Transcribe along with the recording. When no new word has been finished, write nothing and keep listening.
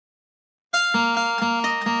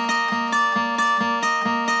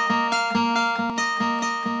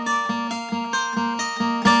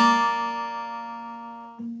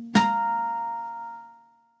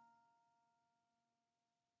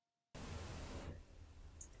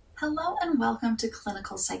Hello and welcome to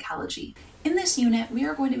Clinical Psychology. In this unit, we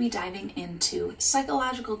are going to be diving into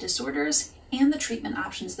psychological disorders and the treatment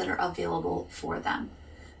options that are available for them.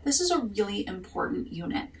 This is a really important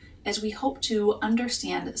unit as we hope to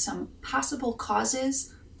understand some possible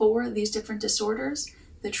causes for these different disorders,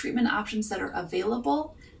 the treatment options that are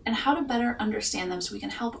available, and how to better understand them so we can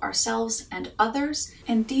help ourselves and others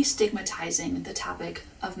in destigmatizing the topic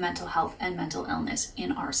of mental health and mental illness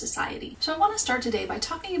in our society. So I want to start today by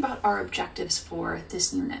talking about our objectives for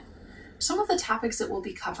this unit. Some of the topics that we'll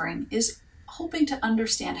be covering is hoping to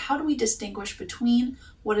understand how do we distinguish between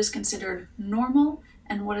what is considered normal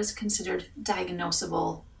and what is considered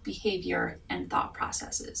diagnosable behavior and thought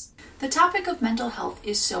processes. The topic of mental health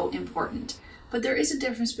is so important, but there is a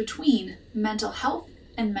difference between mental health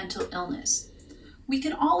and mental illness. We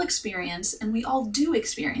can all experience, and we all do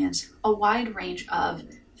experience, a wide range of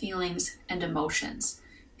feelings and emotions.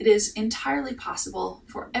 It is entirely possible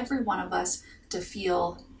for every one of us to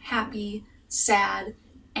feel happy, sad,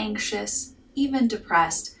 anxious, even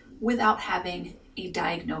depressed without having a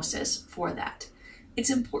diagnosis for that. It's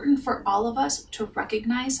important for all of us to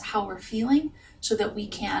recognize how we're feeling so that we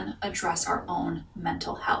can address our own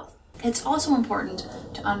mental health. It's also important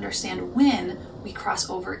to understand when we cross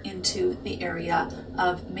over into the area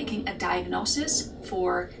of making a diagnosis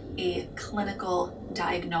for a clinical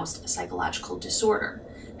diagnosed psychological disorder,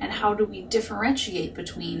 and how do we differentiate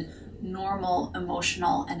between normal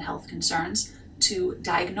emotional and health concerns to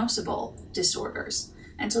diagnosable disorders.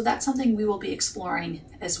 And so that's something we will be exploring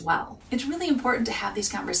as well. It's really important to have these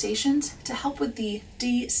conversations to help with the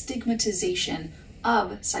destigmatization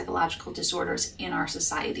of psychological disorders in our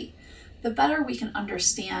society. The better we can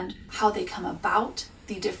understand how they come about,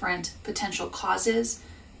 the different potential causes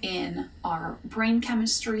in our brain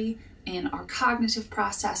chemistry, in our cognitive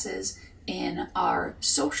processes, in our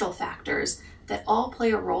social factors that all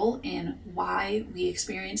play a role in why we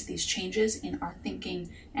experience these changes in our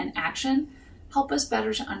thinking and action, help us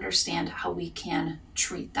better to understand how we can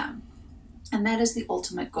treat them. And that is the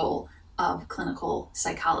ultimate goal of clinical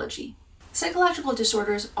psychology. Psychological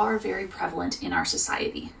disorders are very prevalent in our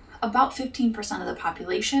society. About 15% of the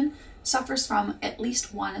population suffers from at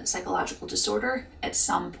least one psychological disorder at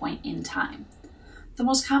some point in time. The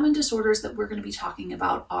most common disorders that we're going to be talking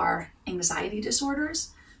about are anxiety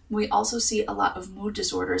disorders. We also see a lot of mood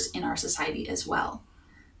disorders in our society as well.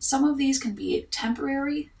 Some of these can be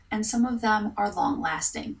temporary and some of them are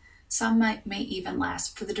long-lasting. Some may even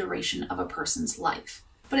last for the duration of a person's life.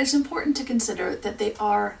 But it's important to consider that they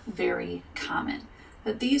are very common,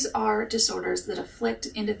 that these are disorders that afflict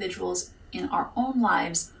individuals in our own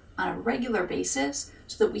lives on a regular basis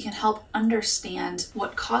so that we can help understand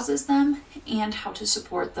what causes them and how to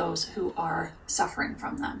support those who are suffering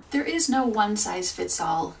from them. There is no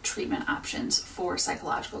one-size-fits-all treatment options for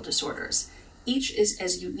psychological disorders. Each is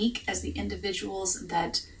as unique as the individuals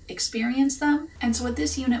that experience them. And so what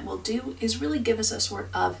this unit will do is really give us a sort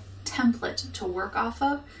of template to work off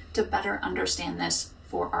of to better understand this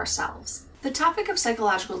for ourselves. The topic of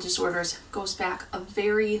psychological disorders goes back a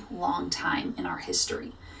very long time in our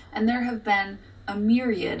history, and there have been a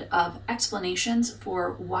myriad of explanations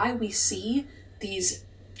for why we see these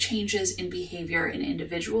changes in behavior in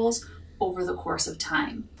individuals over the course of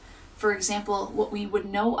time. For example, what we would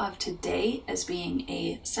know of today as being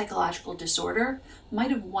a psychological disorder might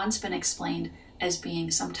have once been explained as being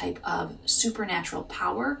some type of supernatural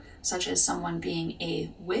power, such as someone being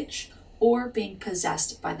a witch or being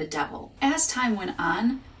possessed by the devil. As time went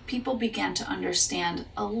on, people began to understand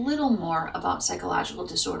a little more about psychological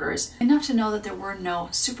disorders, enough to know that there were no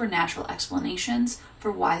supernatural explanations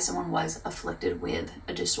for why someone was afflicted with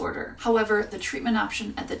a disorder. However, the treatment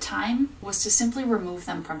option at the time was to simply remove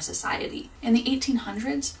them from society. In the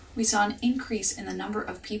 1800s, we saw an increase in the number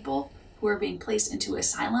of people who are being placed into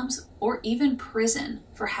asylums or even prison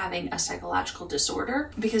for having a psychological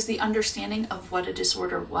disorder, because the understanding of what a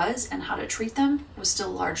disorder was and how to treat them was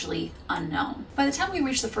still largely unknown. By the time we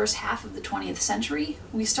reach the first half of the 20th century,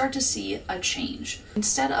 we start to see a change.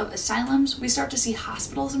 Instead of asylums, we start to see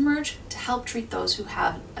hospitals emerge to help treat those who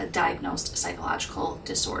have a diagnosed psychological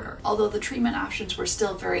disorder. Although the treatment options were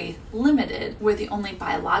still very limited, where the only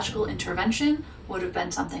biological intervention would have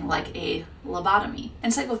been something like a lobotomy,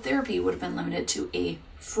 and psychotherapy would have been limited to a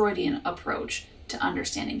Freudian approach to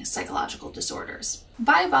understanding psychological disorders.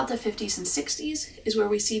 By about the 50s and 60s is where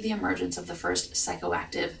we see the emergence of the first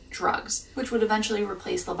psychoactive drugs, which would eventually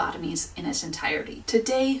replace lobotomies in its entirety.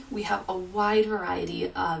 Today, we have a wide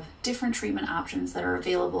variety of different treatment options that are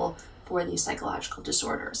available for these psychological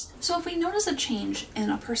disorders. So if we notice a change in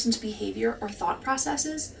a person's behavior or thought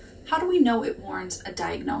processes, How do we know it warrants a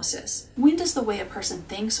diagnosis? When does the way a person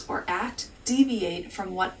thinks or acts deviate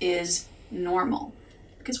from what is normal?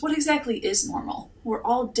 Because what exactly is normal? We're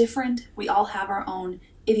all different. We all have our own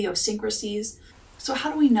idiosyncrasies. So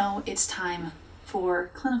how do we know it's time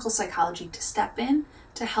for clinical psychology to step in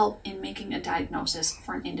to help in making a diagnosis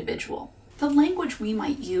for an individual? The language we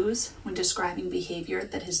might use when describing behavior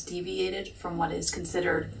that has deviated from what is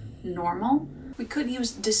considered normal, we could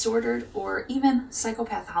use disordered or even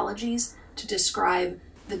psychopathologies to describe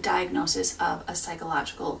the diagnosis of a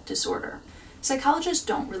psychological disorder. Psychologists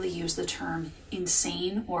don't really use the term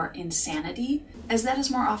insane or insanity, as that is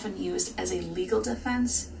more often used as a legal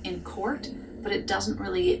defense in court, but it doesn't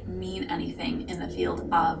really mean anything in the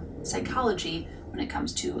field of psychology when it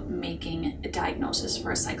comes to making a diagnosis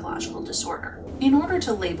for a psychological disorder. In order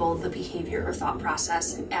to label the behavior or thought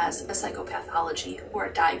process as a psychopathology or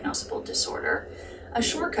a diagnosable disorder, a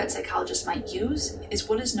shortcut psychologists might use is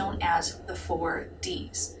what is known as the 4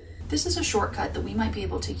 Ds. This is a shortcut that we might be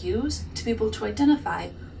able to use to be able to identify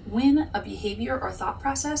when a behavior or thought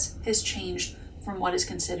process has changed from what is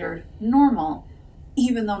considered normal,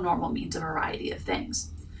 even though normal means a variety of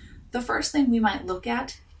things. The first thing we might look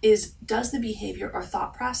at is, does the behavior or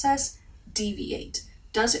thought process deviate?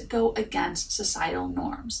 Does it go against societal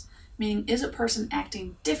norms? Meaning, is a person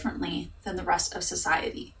acting differently than the rest of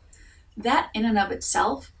society? That in and of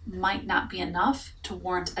itself might not be enough to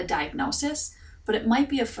warrant a diagnosis, but it might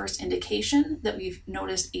be a first indication that we've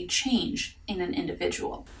noticed a change in an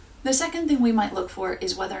individual. The second thing we might look for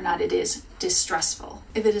is whether or not it is distressful.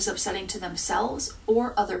 If it is upsetting to themselves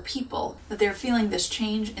or other people that they're feeling this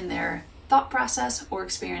change in their thought process or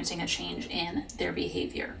experiencing a change in their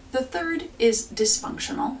behavior. The third is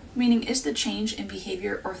dysfunctional, meaning is the change in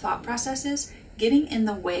behavior or thought processes getting in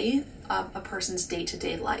the way of a person's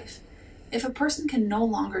day-to-day life. If a person can no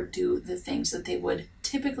longer do the things that they would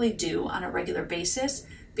typically do on a regular basis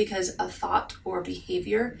because a thought or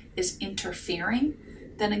behavior is interfering,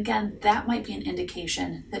 then again, that might be an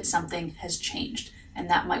indication that something has changed, and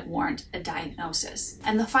that might warrant a diagnosis.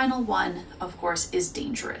 And the final one, of course, is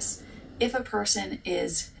dangerous. If a person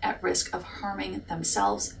is at risk of harming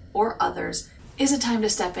themselves or others, is it time to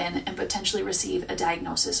step in and potentially receive a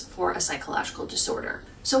diagnosis for a psychological disorder?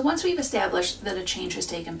 So once we've established that a change has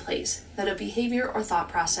taken place, that a behavior or thought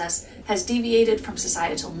process has deviated from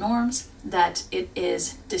societal norms, that it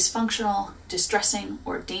is dysfunctional, distressing,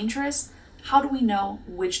 or dangerous, how do we know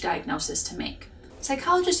which diagnosis to make?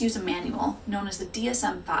 Psychologists use a manual known as the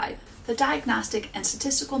DSM-5, the Diagnostic and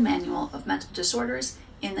Statistical Manual of Mental Disorders,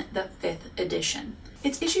 in the 5th edition.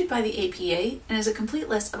 It's issued by the APA and is a complete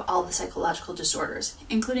list of all the psychological disorders,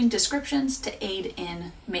 including descriptions to aid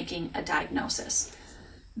in making a diagnosis.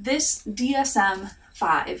 This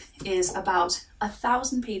DSM-5 is about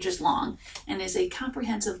 1,000 pages long and is a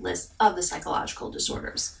comprehensive list of the psychological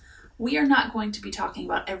disorders. We are not going to be talking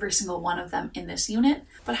about every single one of them in this unit,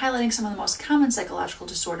 but highlighting some of the most common psychological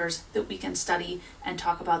disorders that we can study and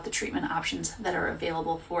talk about the treatment options that are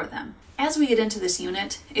available for them. As we get into this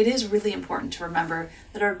unit, it is really important to remember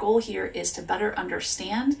that our goal here is to better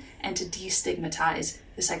understand and to destigmatize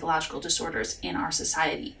the psychological disorders in our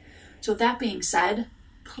society. So that being said,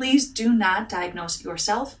 please do not diagnose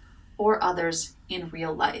yourself or others in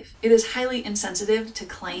real life. It is highly insensitive to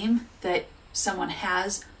claim that someone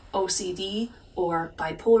has OCD or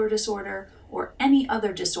bipolar disorder or any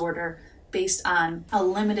other disorder based on a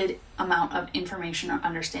limited amount of information or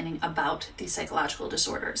understanding about these psychological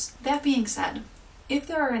disorders. That being said, if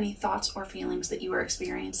there are any thoughts or feelings that you are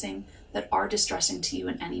experiencing that are distressing to you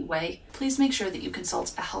in any way, please make sure that you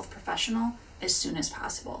consult a health professional as soon as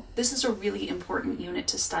possible. This is a really important unit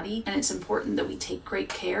to study, and it's important that we take great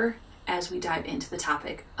care as we dive into the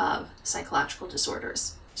topic of psychological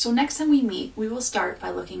disorders. So next time we meet, we will start by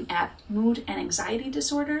looking at mood and anxiety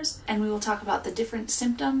disorders, and we will talk about the different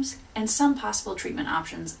symptoms and some possible treatment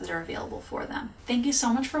options that are available for them. Thank you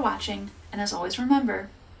so much for watching, and as always, remember,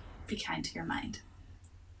 be kind to your mind.